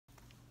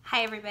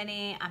Hi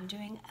everybody, I'm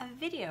doing a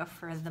video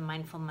for the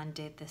Mindful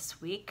Monday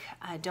this week.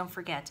 Don't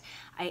forget,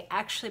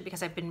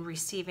 because I've been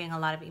receiving a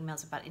lot of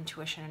emails about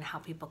intuition and how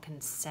people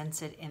can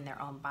sense it in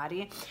their own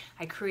body,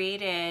 I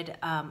created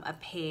a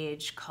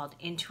page called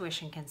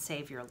Intuition Can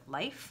Save Your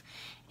Life.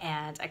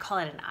 And I call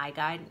it an eye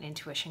guide, an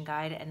intuition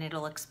guide, and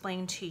it'll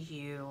explain to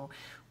you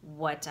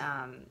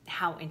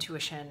how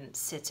intuition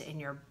sits in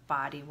your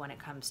body when it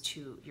comes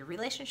to your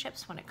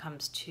relationships, when it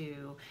comes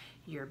to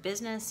your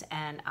business,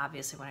 and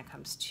obviously when it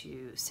comes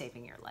to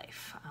saving your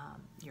life,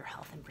 your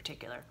health in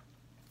particular.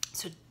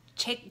 So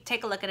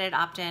take a look at it,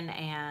 opt in,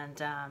 and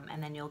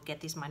then you'll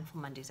get these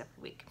Mindful Mondays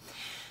every week.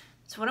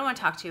 So what I want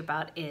to talk to you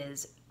about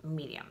is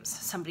mediums.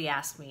 Somebody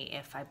asked me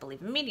if I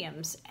believe in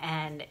mediums,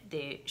 and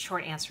the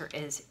short answer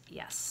is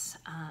yes.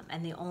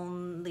 And the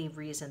only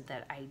reason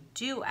that I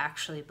do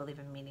actually believe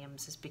in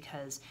mediums is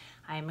because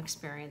I am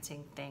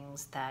experiencing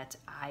things that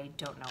I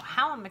don't know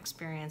how I'm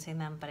experiencing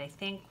them, but I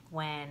think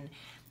when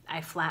I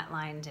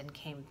flatlined and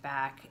came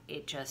back,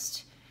 it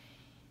just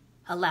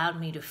allowed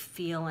me to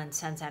feel and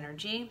sense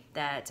energy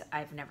that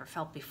I've never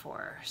felt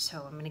before.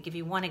 So I'm going to give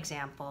you one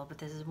example, but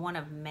this is one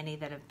of many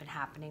that have been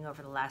happening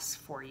over the last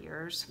 5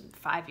 years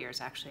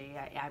actually.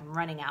 I'm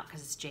running out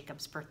because it's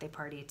Jacob's birthday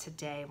party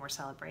today and we're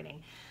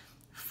celebrating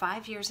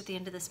 5 years at the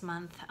end of this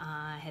month,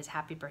 his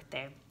happy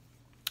birthday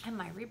and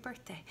my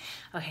rebirthday.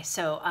 Okay,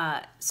 so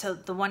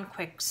the one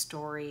quick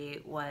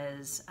story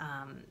was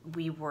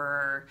we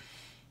were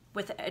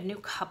with a new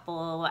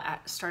couple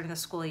starting the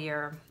school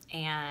year,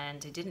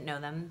 and I didn't know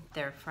them.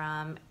 They're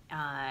from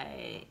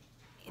the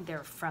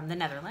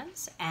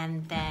Netherlands,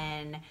 and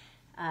then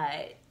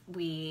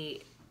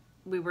we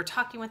were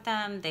talking with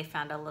them. They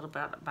found out a little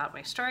bit about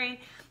my story,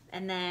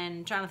 and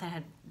then Jonathan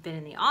had been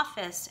in the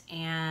office,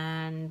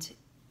 and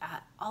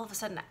all of a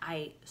sudden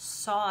I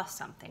saw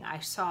something. I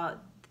saw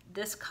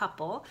this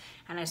couple,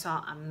 and I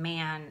saw a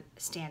man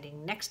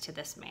standing next to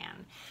this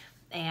man,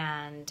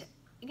 and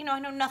I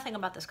know nothing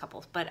about this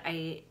couple, but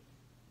I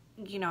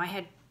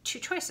had two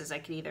choices. I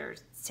could either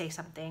say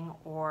something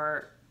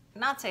or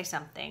not say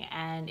something.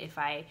 And if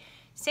I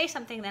say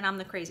something, then I'm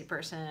the crazy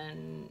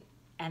person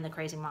and the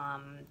crazy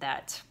mom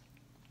that,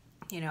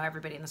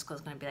 everybody in the school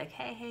is going to be like,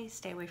 hey,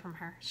 stay away from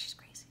her. She's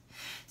crazy.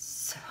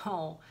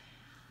 So,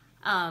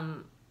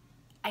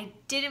 I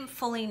didn't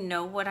fully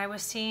know what I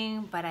was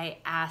seeing, but I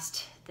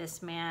asked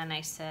this man,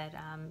 I said,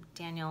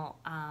 Daniel,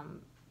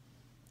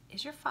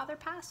 is your father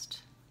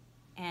passed?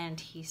 And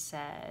he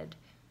said,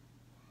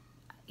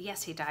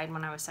 yes, he died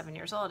when I was 7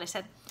 years old. I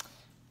said,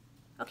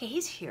 okay,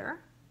 he's here,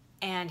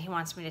 and he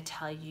wants me to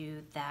tell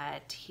you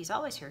that he's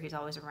always here. He's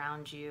always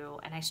around you.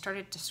 And I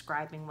started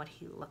describing what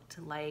he looked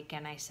like,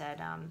 and I said,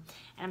 and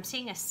I'm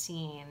seeing a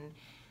scene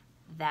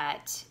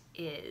that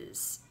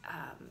is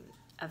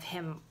of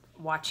him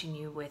watching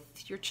you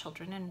with your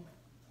children and,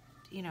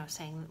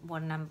 saying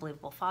what an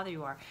unbelievable father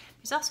you are.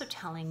 He's also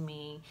telling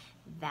me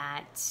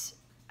that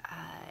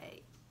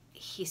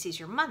he sees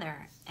your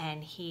mother,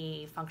 and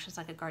he functions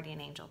like a guardian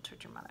angel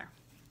towards your mother.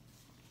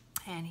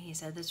 And he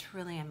said, that's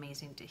really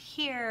amazing to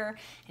hear.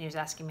 And he was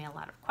asking me a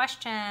lot of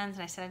questions.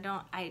 And I said,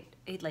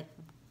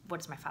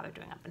 what is my father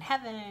doing up in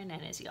heaven?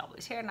 And is he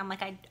always here? And I'm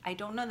like, I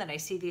don't know that I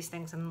see these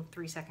things in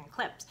 3-second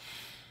clips.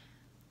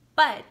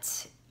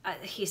 But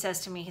he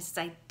says to me,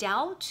 I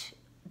doubt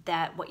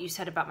that what you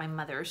said about my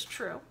mother is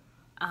true,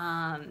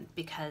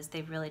 because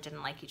they really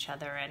didn't like each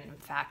other. And in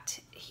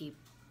fact, she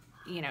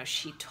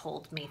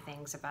told me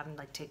things about him,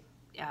 like to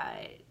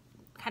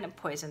kind of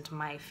poisoned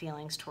my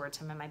feelings towards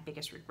him. And my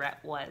biggest regret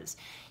was,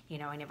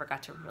 I never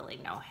got to really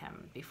know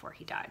him before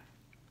he died.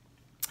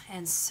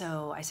 And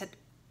so I said,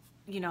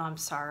 I'm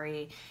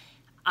sorry.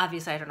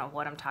 Obviously, I don't know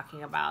what I'm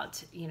talking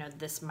about.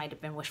 This might have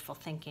been wishful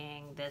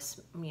thinking. This,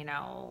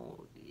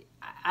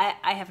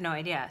 I have no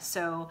idea.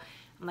 So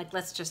I'm like,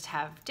 let's just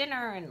have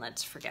dinner and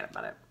let's forget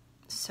about it.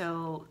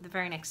 So the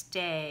very next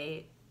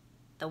day,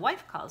 the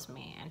wife calls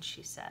me and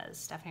she says,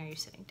 Stephanie, are you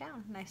sitting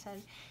down? And I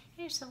said,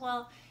 yeah. She said,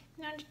 well,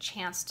 I had a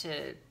chance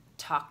to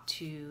talk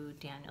to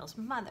Daniel's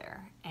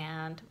mother.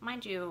 And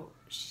mind you,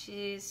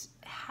 she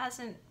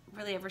hasn't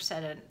really ever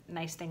said a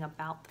nice thing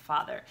about the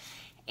father.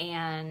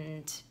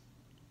 And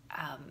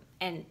I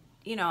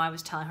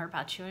was telling her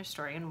about your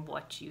story and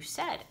what you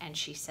said. And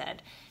she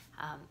said,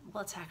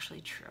 well, it's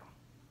actually true.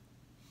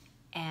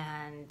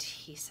 And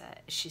she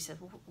said,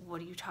 well,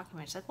 what are you talking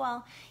about? She's like,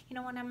 well,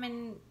 when I'm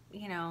in,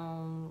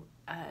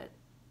 a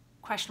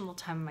questionable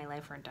time in my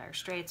life or in dire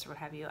straits or what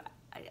have you,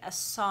 a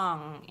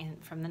song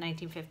from the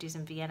 1950s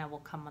in Vienna will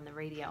come on the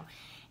radio.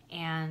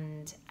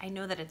 And I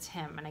know that it's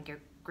him, and I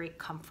get great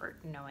comfort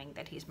knowing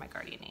that he's my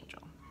guardian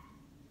angel.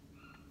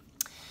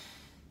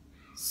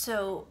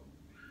 So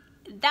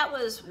that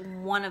was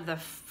one of the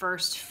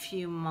first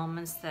few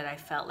moments that I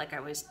felt like I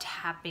was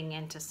tapping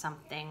into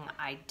something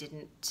I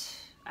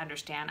didn't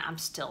understand. I'm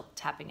still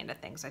tapping into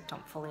things I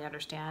don't fully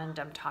understand.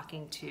 I'm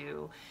talking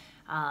to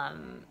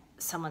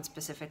someone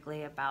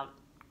specifically about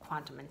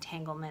quantum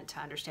entanglement to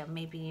understand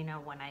maybe,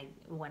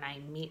 when I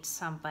meet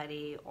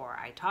somebody or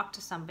I talk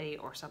to somebody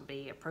or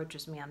somebody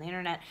approaches me on the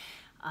internet,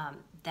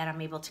 that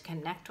I'm able to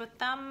connect with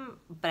them,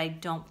 but I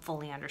don't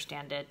fully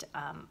understand it.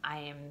 I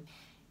am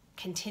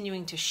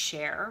continuing to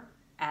share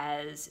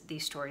as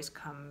these stories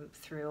come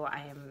through.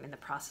 I am in the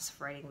process of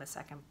writing the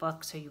second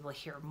book, so you will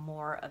hear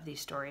more of these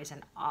stories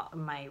and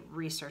my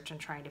research and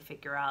trying to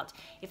figure out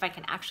if I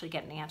can actually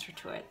get an answer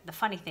to it. The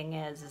funny thing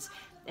is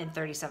in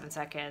 37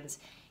 seconds,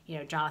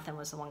 Jonathan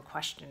was the one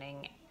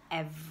questioning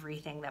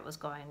everything that was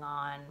going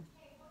on,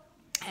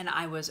 and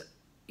I was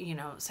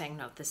saying,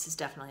 no, this is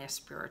definitely a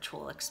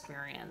spiritual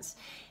experience.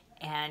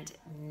 And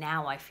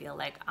now I feel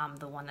like I'm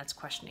the one that's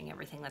questioning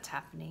everything that's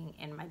happening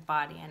in my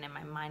body and in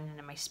my mind and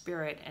in my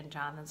spirit. And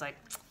Jonathan's like,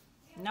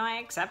 no, I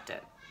accept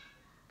it.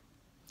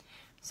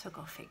 So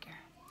go figure.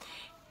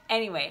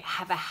 Anyway,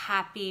 have a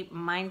happy,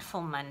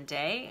 mindful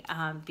Monday.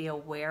 Be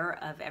aware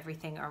of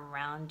everything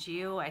around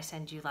you. I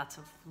send you lots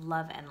of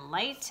love and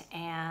light,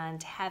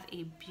 and have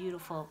a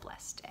beautiful,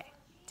 blessed day.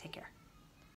 Take care.